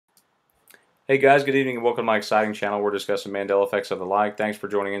Hey guys, good evening and welcome to my exciting channel. We're discussing Mandela effects of the like. Thanks for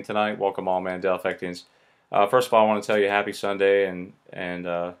joining in tonight. Welcome all Mandela effectians. First of all, I want to tell you happy Sunday and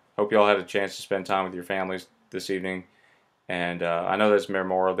hope you all had a chance to spend time with your families this evening. And I know that's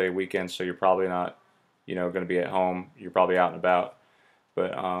Memorial Day weekend, so you're probably not, going to be at home. You're probably out and about.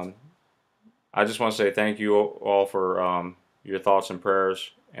 But I just want to say thank you all for your thoughts and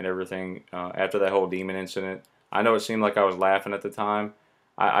prayers and everything after that whole demon incident. I know it seemed like I was laughing at the time.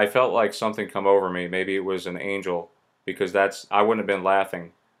 I felt like something come over me. Maybe it was an angel, because I wouldn't have been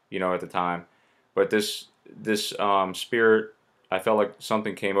laughing, at the time. But this spirit, I felt like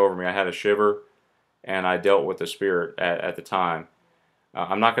something came over me. I had a shiver, and I dealt with the spirit at the time.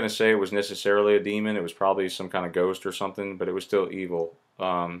 I'm not going to say it was necessarily a demon. It was probably some kind of ghost or something, but it was still evil.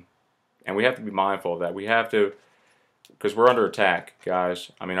 And we have to be mindful of that. We have to, because we're under attack, guys.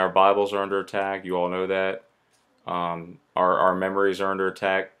 I mean, our Bibles are under attack. You all know that. Our memories are under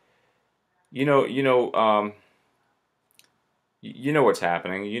attack. You know, you know, um, you know what's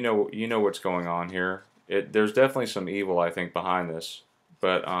happening. You know what's going on here. There's definitely some evil, I think, behind this.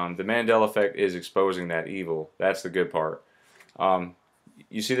 But the Mandela effect is exposing that evil. That's the good part. Um,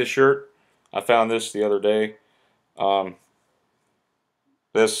 you see this shirt? I found this the other day. Um,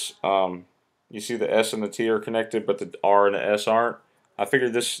 this you see the S and the T are connected, but the R and the S aren't. I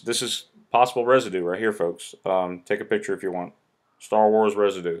figured this is possible residue right here, folks. Take a picture if you want. Star Wars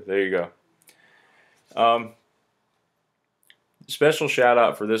residue. There you go. Um, Special shout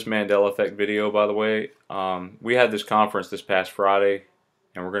out for this Mandela effect video, by the way. We had this conference this past Friday,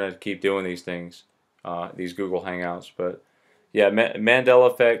 and we're gonna keep doing these things, these Google Hangouts. But yeah,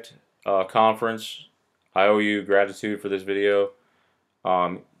 Mandela effect conference. I owe you gratitude for this video.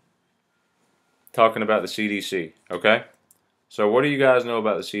 Um, Talking about the CDC. Okay. So what do you guys know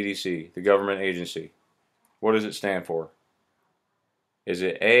about the CDC, the government agency? What does it stand for? Is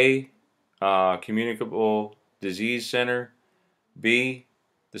it A, Communicable Disease Center, B,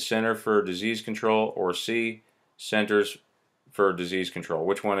 the Center for Disease Control, or C, Centers for Disease Control?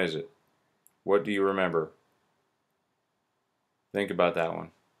 Which one is it? What do you remember? Think about that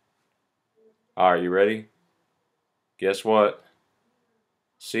one. All right, you ready? Guess what?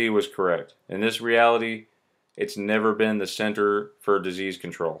 C was correct. In this reality, it's never been the Center for Disease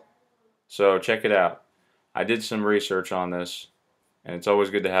Control. So check it out. I did some research on this, and it's always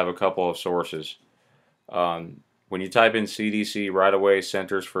good to have a couple of sources. When you type in CDC, right away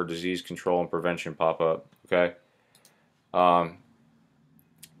Centers for Disease Control and Prevention pop up. Okay. Um,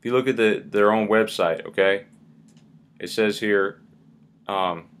 if you look at their own website, okay, it says here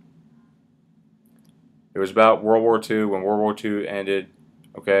it was about World War II. When World War II ended,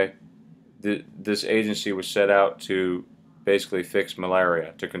 okay, this agency was set out to basically fix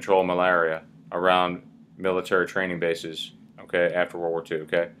malaria, to control malaria around military training bases, okay, after World War II,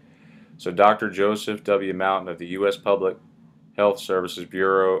 okay. So Dr. Joseph W. Mountain of the U.S. Public Health Services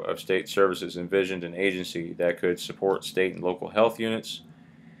Bureau of State Services envisioned an agency that could support state and local health units,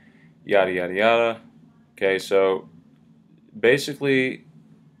 yada, yada, yada. Okay, so basically,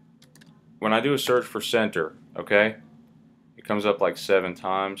 when I do a search for center, okay, it comes up like 7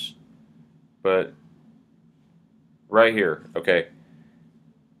 times, but right here, okay,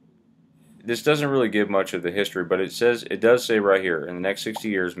 this doesn't really give much of the history, but it does say right here, in the next 60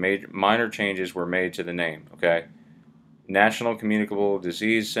 years, minor changes were made to the name, okay? National Communicable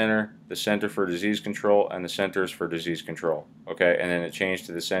Disease Center, the Center for Disease Control, and the Centers for Disease Control, okay? And then it changed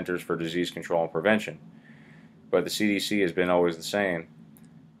to the Centers for Disease Control and Prevention. But the CDC has been always the same.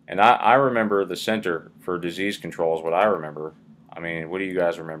 And I remember the Center for Disease Control is what I remember. I mean, what do you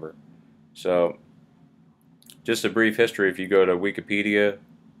guys remember? So, just a brief history, if you go to Wikipedia,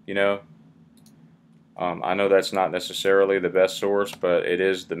 you know, I know that's not necessarily the best source, but it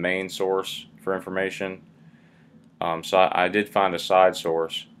is the main source for information. So I did find a side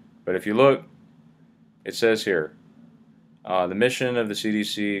source. But if you look, it says here, the mission of the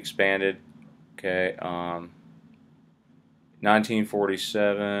CDC expanded, okay,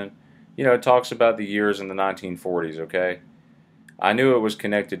 1947. You know, it talks about the years in the 1940s, okay? I knew it was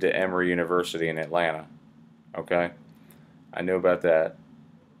connected to Emory University in Atlanta, okay? I knew about that.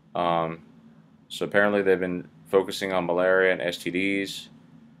 So apparently they've been focusing on malaria and STDs.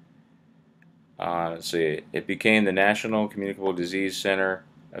 Let's see, it became the National Communicable Disease Center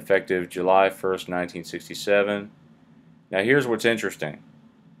effective July 1st, 1967. Now here's what's interesting.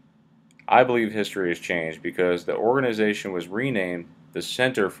 I believe history has changed because the organization was renamed the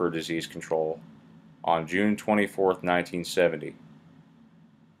Center for Disease Control on June 24th, 1970.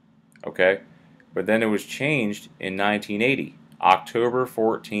 Okay? But then it was changed in 1980. October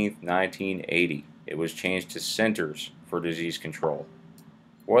 14th, 1980. It was changed to Centers for Disease Control.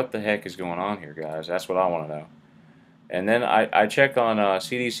 What the heck is going on here, guys? That's what I want to know. And then I check on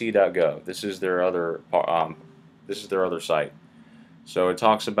CDC.gov. This is their other site. So it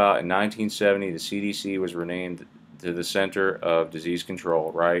talks about in 1970 the CDC was renamed to the Center of Disease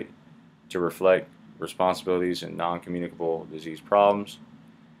Control, right, to reflect responsibilities in non-communicable disease problems.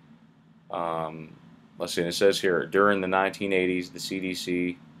 Um, let's see. It says here during the 1980s the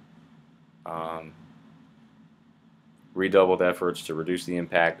CDC um, redoubled efforts to reduce the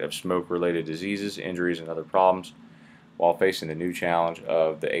impact of smoke-related diseases, injuries, and other problems while facing the new challenge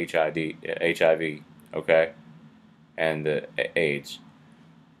of the HIV, okay, and the AIDS.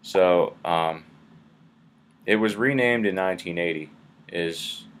 So it was renamed in 1980.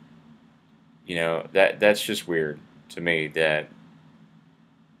 Is that's just weird to me that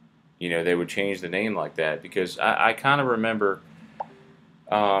they would change the name like that because I kind of remember.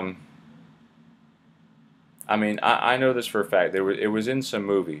 Um, I mean, I know this for a fact. It was in some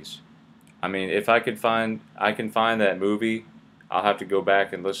movies. I mean, if I can find that movie, I'll have to go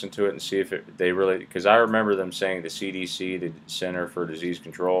back and listen to it and see if they really, because I remember them saying the CDC, the Center for Disease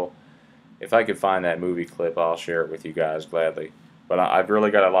Control. If I could find that movie clip, I'll share it with you guys gladly. But I've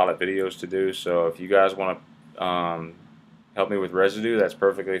really got a lot of videos to do, so if you guys want to help me with residue, that's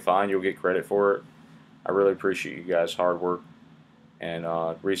perfectly fine. You'll get credit for it. I really appreciate you guys' hard work and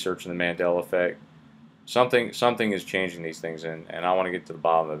researching the Mandela effect. Something is changing these things, and I want to get to the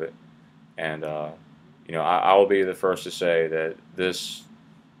bottom of it. And I will be the first to say that this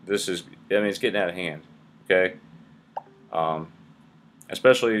is, I mean, it's getting out of hand. Okay, um,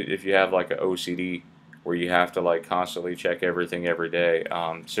 especially if you have like an OCD where you have to like constantly check everything every day.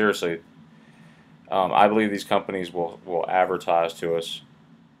 Seriously, I believe these companies will advertise to us,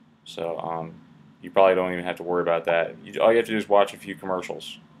 so you probably don't even have to worry about that. All you have to do is watch a few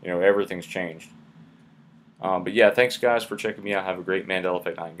commercials. Everything's changed. But yeah, thanks guys for checking me out. Have a great Mandela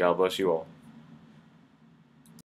Effect night. God bless you all.